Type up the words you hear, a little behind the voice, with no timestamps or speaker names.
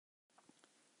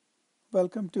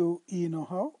Welcome to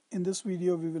eKnow-how. In this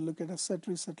video we will look at a set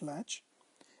reset latch.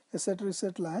 A set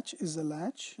reset latch is a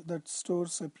latch that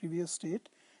stores a previous state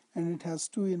and it has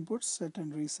two inputs, set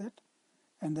and reset,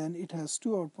 and then it has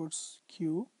two outputs,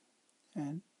 Q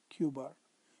and Qbar.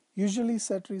 Usually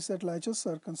set reset latches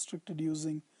are constructed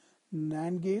using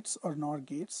NAND gates or NOR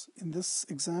gates. In this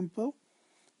example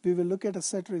we will look at a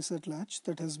set reset latch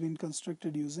that has been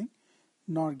constructed using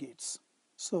NOR gates.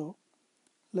 So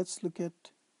let's look at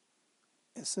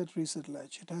a set reset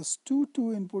latch. It has two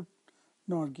input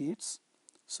NOR gates.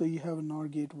 So you have a NOR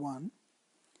gate 1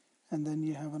 and then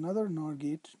you have another NOR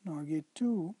gate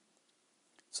 2.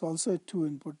 It's also a 2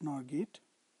 input NOR gate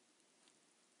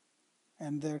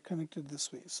and they're connected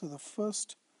this way. So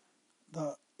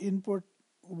the input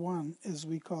 1 is,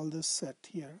 we call this set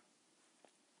here,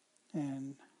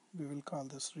 and we will call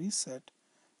this reset,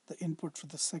 the input for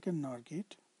the second NOR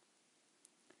gate.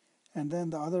 And then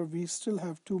the other, we still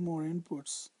have two more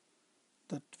inputs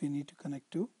that we need to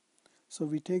connect to. So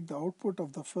we take the output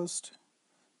of the first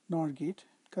NOR gate,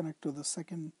 connect to the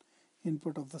second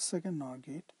input of the second NOR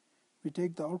gate. We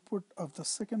take the output of the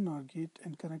second NOR gate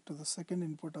and connect to the second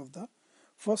input of the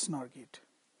first NOR gate.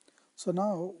 So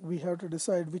now we have to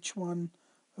decide which one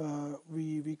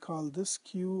we call this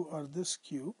Q or this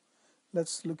Q.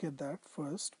 Let's look at that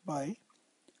first by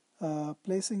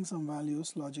placing some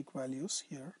values, logic values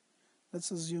here. Let's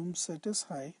assume set is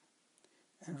high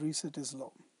and reset is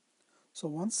low. So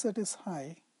once set is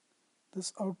high,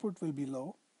 this output will be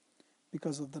low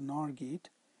because of the NOR gate,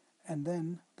 and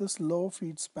then this low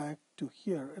feeds back to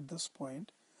here at this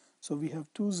point. So we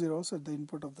have two zeros at the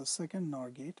input of the second NOR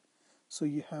gate, so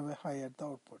you have a high at the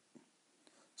output.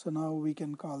 So now we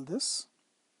can call this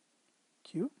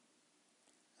Q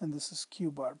and this is Q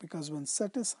bar, because when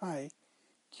set is high,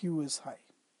 Q is high.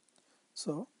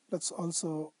 So let's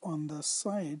also, on the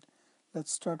side,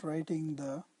 let's start writing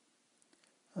the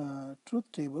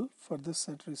truth table for this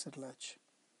set reset latch.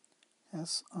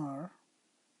 SR,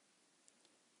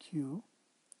 Q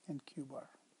and Q bar.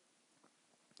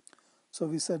 So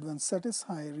we said when set is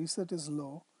high, reset is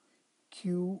low,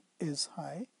 Q is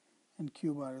high and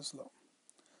Q bar is low.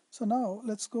 So now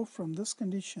let's go from this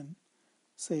condition,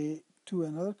 say, to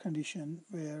another condition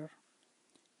where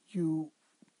you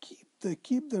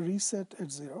keep the reset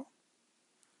at 0,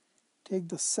 take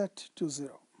the set to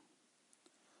 0.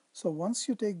 So once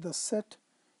you take the set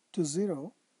to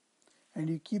 0 and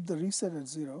you keep the reset at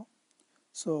 0,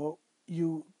 so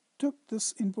you took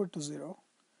this input to 0,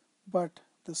 but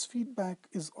this feedback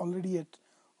is already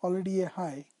a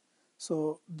high,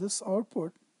 so this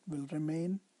output will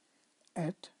remain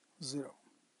at 0.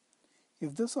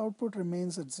 If this output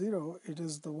remains at 0, it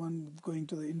is the one going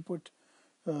to the input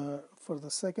for the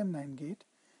second NAND gate,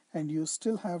 and you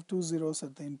still have two zeros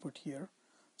at the input here,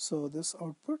 so this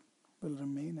output will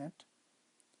remain at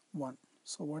 1.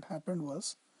 So what happened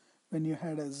was, when you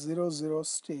had a 0-0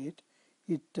 state,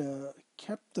 it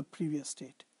kept the previous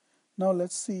state. Now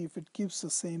let's see if it keeps the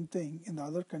same thing in the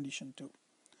other condition too.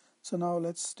 So now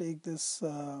let's take this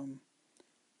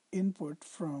input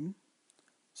from,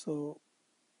 so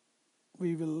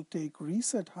we will take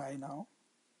reset high now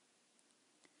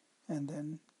and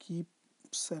then keep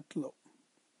set low.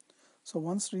 So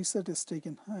once reset is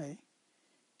taken high,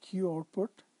 Q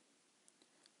output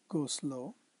goes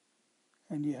low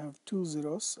and you have two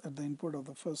zeros at the input of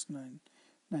the first NAND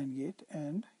gate,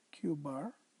 and Q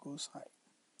bar goes high.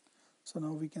 So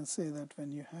now we can say that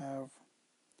when you have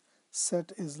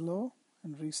set is low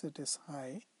and reset is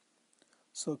high,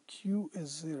 so Q is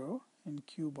 0 and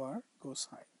Q bar goes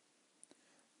high.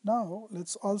 Now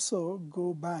let's also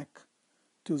go back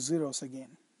to zeros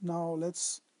again. Now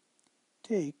let's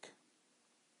take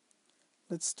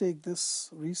this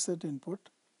reset input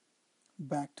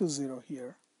back to 0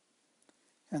 here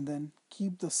and then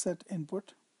keep the set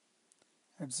input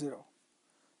at 0.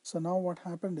 So now what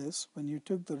happened is, when you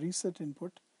took the reset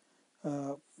input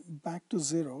back to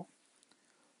 0,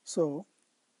 so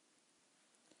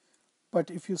but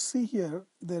if you see here,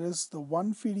 there is the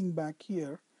 1 feeding back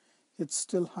here, it's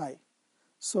still high,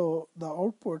 so the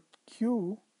output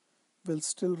Q will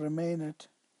still remain at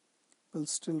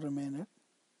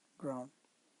ground.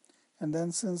 And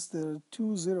then since there are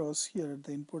two zeros here at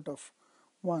the input of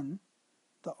 1,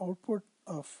 the output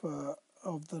of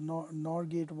the NOR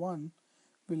gate 1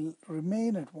 will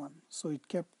remain at 1. So it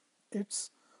kept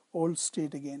its old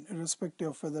state again, irrespective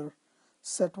of whether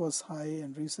set was high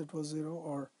and reset was 0,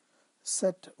 or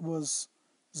set was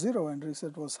 0 and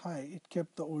reset was high. It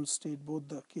kept the old state, both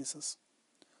the cases.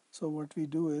 So what we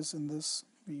do is, in this,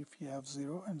 if you have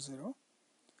 0 and 0,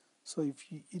 so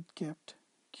it kept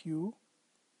Q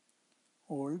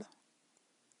old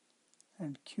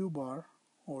and Q bar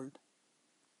hold.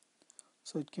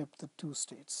 So it kept the two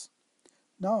states.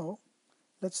 Now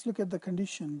let's look at the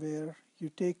condition where you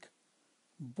take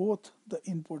both the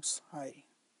inputs high,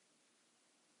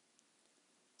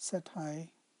 set high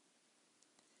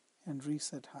and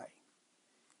reset high.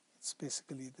 It's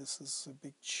basically, this is a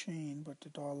big chain, but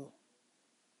it all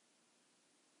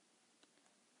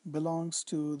belongs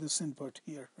to this input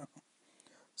here.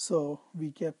 So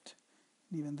we kept,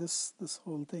 even this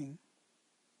whole thing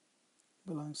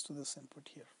belongs to this input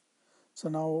here. So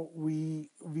now we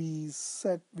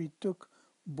took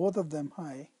both of them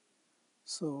high,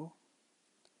 so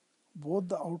both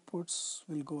the outputs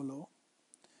will go low,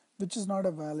 which is not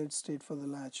a valid state for the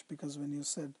latch, because when you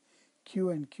said Q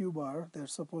and Q bar, they're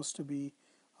supposed to be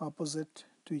opposite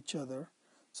to each other.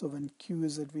 So when Q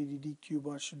is at VDD, Q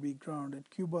bar should be ground, and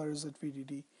Q bar is at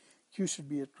VDD, Q should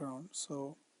be at ground.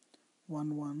 So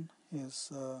 1 1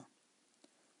 is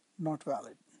not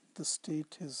valid. The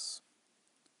state is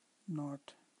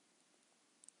not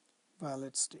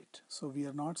valid state. So we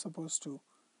are not supposed to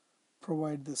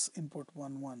provide this input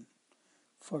 1 1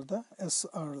 for the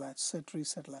SR latch, set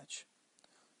reset latch.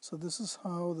 So this is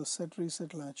how the set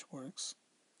reset latch works.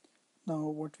 Now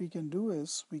what we can do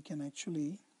is we can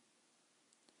actually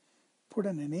put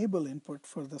an enable input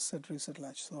for the set reset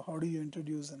latch. So how do you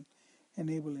introduce an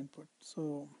enable input?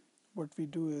 So what we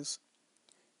do is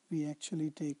we actually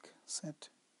take set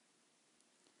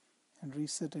and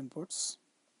reset inputs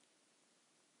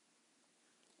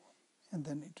and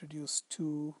then introduce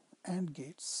two AND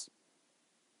gates,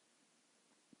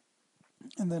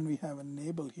 and then we have an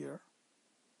enable here.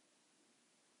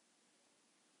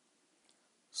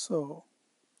 So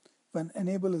when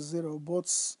enable is 0,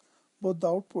 both the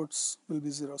outputs will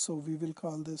be 0. So we will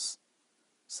call this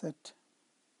set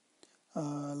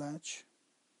latch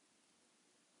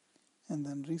and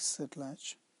then reset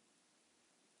latch.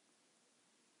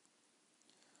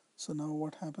 So now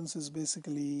what happens is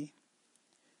basically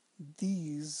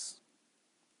these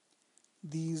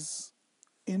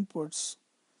inputs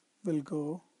will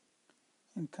go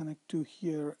and connect to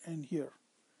here and here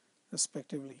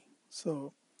respectively.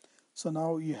 So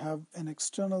now you have an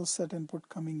external set input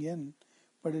coming in,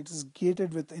 but it is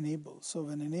gated with enable. So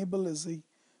when enable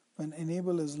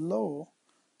is low,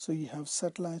 so you have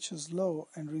set latch is low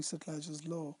and reset latch is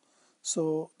low.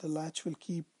 So the latch will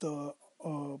keep the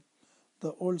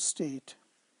old state,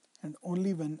 and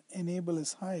only when enable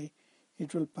is high,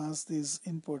 it will pass these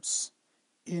inputs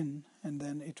in, and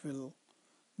then it will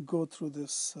go through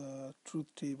this truth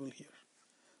table here.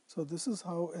 So this is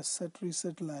how a set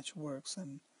reset latch works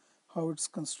and how it's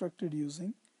constructed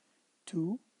using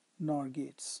two NOR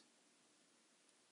gates.